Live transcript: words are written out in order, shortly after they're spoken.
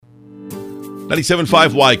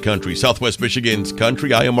97.5 Y Country, Southwest Michigan's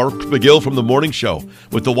country. I am Mark McGill from The Morning Show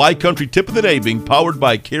with the Y Country tip of the day being powered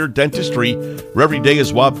by Care Dentistry, where every day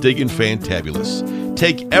is Wabdig and fantabulous.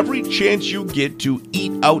 Take every chance you get to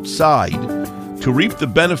eat outside to reap the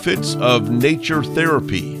benefits of nature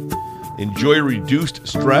therapy. Enjoy reduced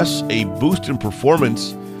stress, a boost in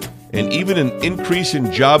performance, and even an increase in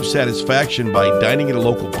job satisfaction by dining at a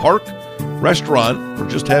local park, restaurant, or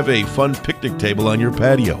just have a fun picnic table on your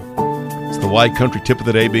patio. It's the Y Country tip of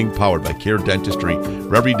the day being powered by Care Dentistry,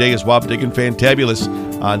 where every day is Wabdig and fantabulous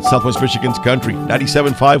on Southwest Michigan's country.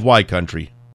 97.5 Y Country.